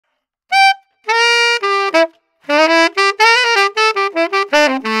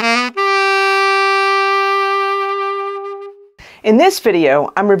In this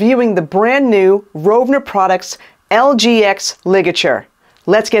video, I'm reviewing the brand new Rovner Products LGX Ligature.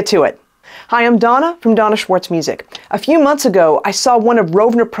 Let's get to it. Hi, I'm Donna from Donna Schwartz Music. A few months ago, I saw one of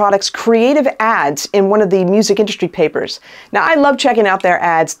Rovner Products' creative ads in one of the music industry papers. Now, I love checking out their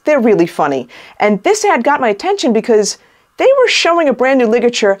ads. They're really funny. And this ad got my attention because they were showing a brand new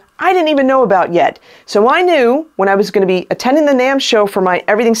ligature I didn't even know about yet. So I knew when I was going to be attending the NAMM show for my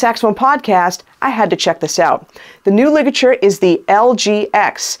Everything Saxophone podcast, I had to check this out. The new ligature is the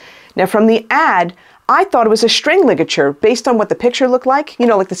LGX. Now from the ad, I thought it was a string ligature based on what the picture looked like, you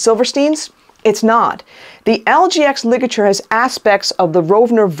know, like the Silversteins. It's not. The LGX ligature has aspects of the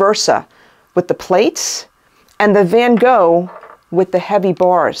Rovner Versa with the plates and the Van Gogh with the heavy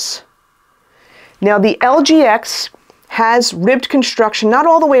bars. Now the LGX has ribbed construction, not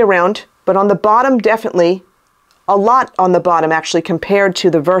all the way around, but on the bottom definitely, a lot on the bottom actually compared to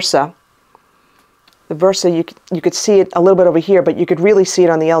the Versa. The Versa, you could see it a little bit over here, but you could really see it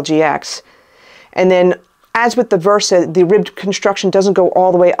on the LGX. And then, as with the Versa, the ribbed construction doesn't go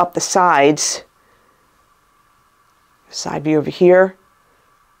all the way up the sides. Side view over here.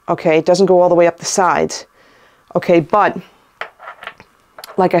 Okay, it doesn't go all the way up the sides. Okay, but,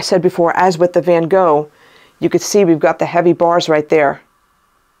 like I said before, as with the Van Gogh, you could see we've got the heavy bars right there.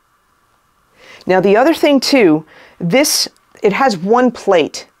 Now the other thing too, it has one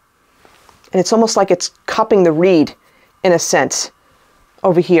plate, and it's almost like it's cupping the reed in a sense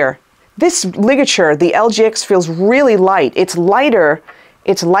over here. This ligature, the LGX, feels really light. It's lighter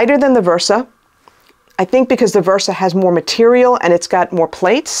than the Versa. I think because the Versa has more material and it's got more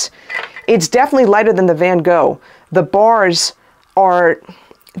plates. It's definitely lighter than the Van Gogh. The bars are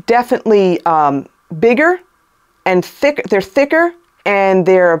definitely bigger and thick. They're thicker and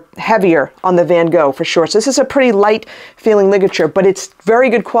they're heavier on the Van Gogh for sure. So this is a pretty light feeling ligature, but it's very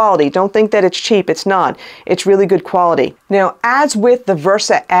good quality. Don't think that it's cheap. It's not. It's really good quality. Now, as with the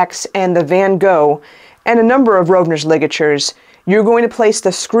Versa X and the Van Gogh and a number of Rovner's ligatures, you're going to place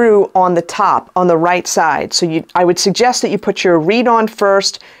the screw on the top, on the right side. So I would suggest that you put your reed on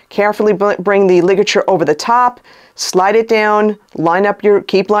first, carefully bring the ligature over the top, slide it down,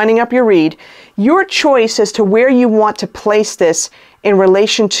 keep lining up your reed. Your choice as to where you want to place this in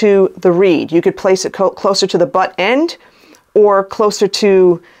relation to the reed. You could place it closer to the butt end or closer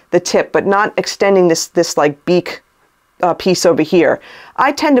to the tip, but not extending this like beak piece over here.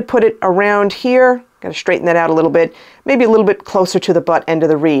 I tend to put it around here. Got to straighten that out a little bit, maybe a little bit closer to the butt end of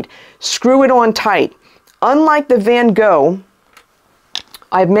the reed. Screw it on tight. Unlike the Van Gogh,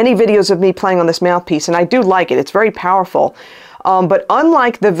 I have many videos of me playing on this mouthpiece, and I do like it. It's very powerful. But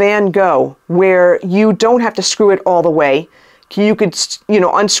unlike the Van Gogh, where you don't have to screw it all the way, you could,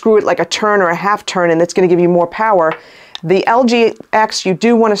 unscrew it like a turn or a half turn, and it's going to give you more power. The LGX, you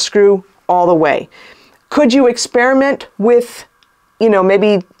do want to screw all the way. Could you experiment with,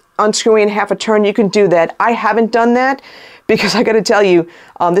 maybe unscrewing half a turn? You can do that. I haven't done that because I got to tell you,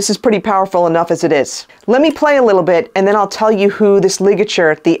 this is pretty powerful enough as it is. Let me play a little bit and then I'll tell you who this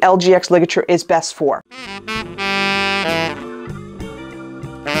ligature, the LGX ligature, is best for.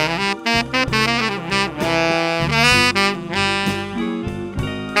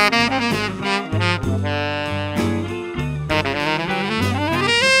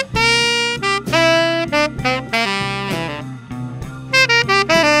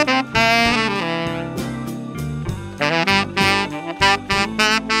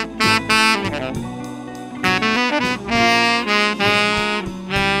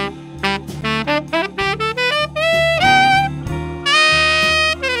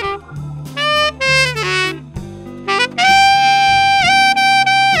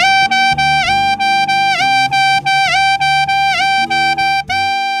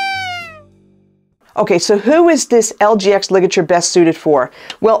 Okay, so who is this LGX ligature best suited for?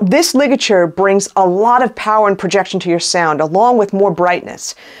 Well, this ligature brings a lot of power and projection to your sound, along with more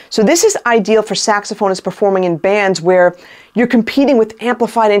brightness. So this is ideal for saxophonists performing in bands where you're competing with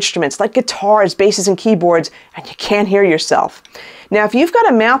amplified instruments like guitars, basses, and keyboards, and you can't hear yourself. Now, if you've got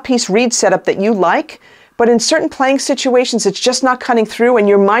a mouthpiece reed setup that you like, but in certain playing situations it's just not cutting through and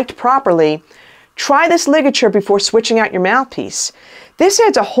you're mic'd properly, try this ligature before switching out your mouthpiece. This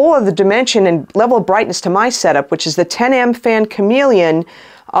adds a whole other dimension and level of brightness to my setup, which is the 10M Fan Chameleon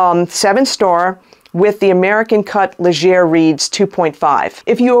 7-star with the American Cut Ligature Reeds 2.5.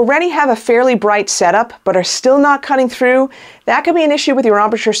 If you already have a fairly bright setup but are still not cutting through, that could be an issue with your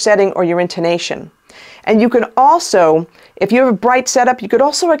embouchure setting or your intonation. And you can also, if you have a bright setup, you could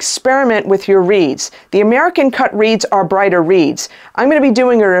also experiment with your reeds. The American cut reeds are brighter reeds. I'm going to be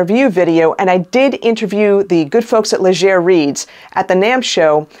doing a review video, and I did interview the good folks at LGX Reeds at the NAMM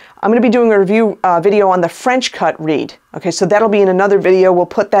show. I'm going to be doing a review video on the French cut reed. Okay, so that'll be in another video. We'll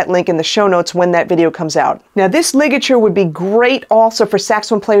put that link in the show notes when that video comes out. Now, this ligature would be great also for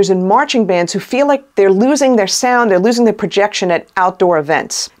saxophone players in marching bands who feel like they're losing their sound, they're losing their projection at outdoor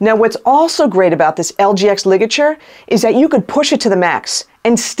events. Now, what's also great about this LGX ligature is that you could push it to the max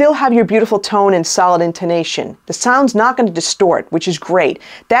and still have your beautiful tone and solid intonation. The sound's not going to distort, which is great.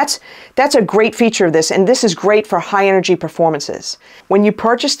 That's a great feature of this, and this is great for high energy performances. When you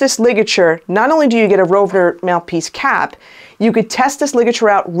purchase this ligature, not only do you get a Rovner mouthpiece cap, you could test this ligature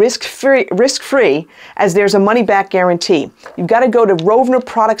out risk-free, as there's a money-back guarantee. You've got to go to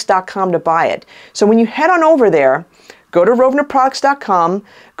rovnerproducts.com to buy it. So when you head on over there, go to rovnerproducts.com,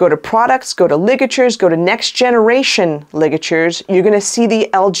 go to products, go to ligatures, go to next generation ligatures. You're going to see the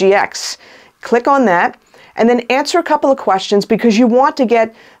LGX. Click on that and then answer a couple of questions because you want to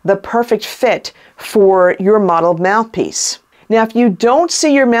get the perfect fit for your model mouthpiece. Now, if you don't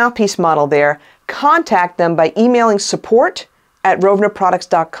see your mouthpiece model there, contact them by emailing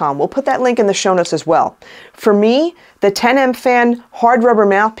support@rovnerproducts.com. We'll put that link in the show notes as well. For me, the 10M fan hard rubber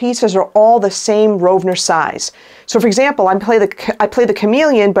mouthpieces are all the same Rovner size. So for example, I play the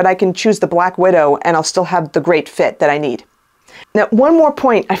Chameleon, but I can choose the Black Widow and I'll still have the great fit that I need. Now, one more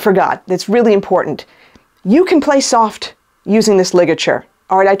point I forgot that's really important. You can play soft using this ligature.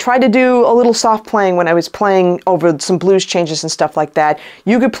 All right, I tried to do a little soft playing when I was playing over some blues changes and stuff like that.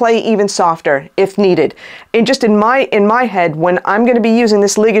 You could play even softer if needed. And just in my head, when I'm going to be using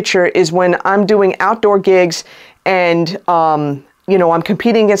this ligature is when I'm doing outdoor gigs and you know, I'm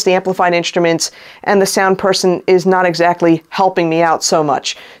competing against the amplified instruments and the sound person is not exactly helping me out so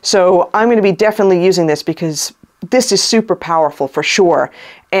much. So I'm going to be definitely using this because this is super powerful for sure.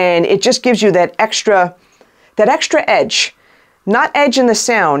 And it just gives you that extra edge. Not edge in the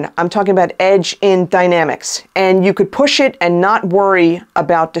sound, I'm talking about edge in dynamics. And you could push it and not worry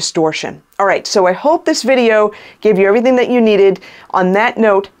about distortion. All right, so I hope this video gave you everything that you needed. On that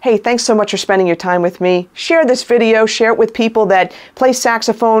note, hey, thanks so much for spending your time with me. Share this video, share it with people that play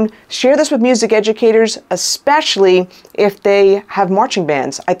saxophone, share this with music educators, especially if they have marching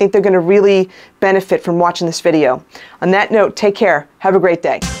bands. I think they're going to really benefit from watching this video. On that note, take care. Have a great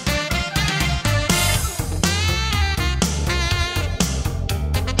day.